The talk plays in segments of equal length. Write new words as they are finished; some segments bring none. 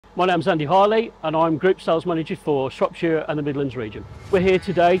My name's Andy Harley and I'm Group Sales Manager for Shropshire and the Midlands region. We're here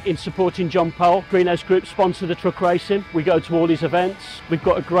today in supporting John Powell. Greenhouse Group sponsor the truck racing. We go to all his events. We've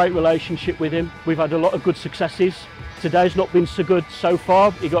got a great relationship with him. We've had a lot of good successes. Today's not been so good so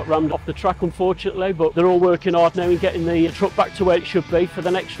far. He got rammed off the track unfortunately, but they're all working hard now in getting the truck back to where it should be for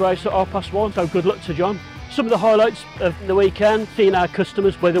the next race at 1:30. So good luck to John. Some of the highlights of the weekend, seeing our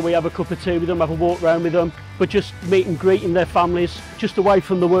customers, whether we have a cup of tea with them, have a walk round with them, but just meet and greeting their families, just away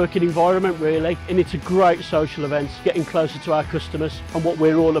from the working environment really. And it's a great social event, getting closer to our customers and what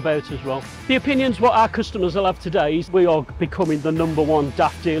we're all about as well. The opinions what our customers will have today is we are becoming the #1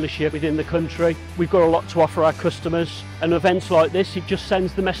 DAF dealership within the country. We've got a lot to offer our customers, and events like this, it just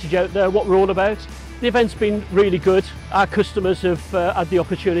sends the message out there what we're all about. The event's been really good. Our customers have had the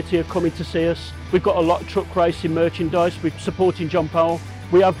opportunity of coming to see us. We've got a lot of truck racing merchandise. We're supporting John Powell.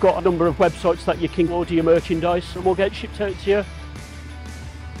 We have got a number of websites that you can order your merchandise and we'll get it shipped out to you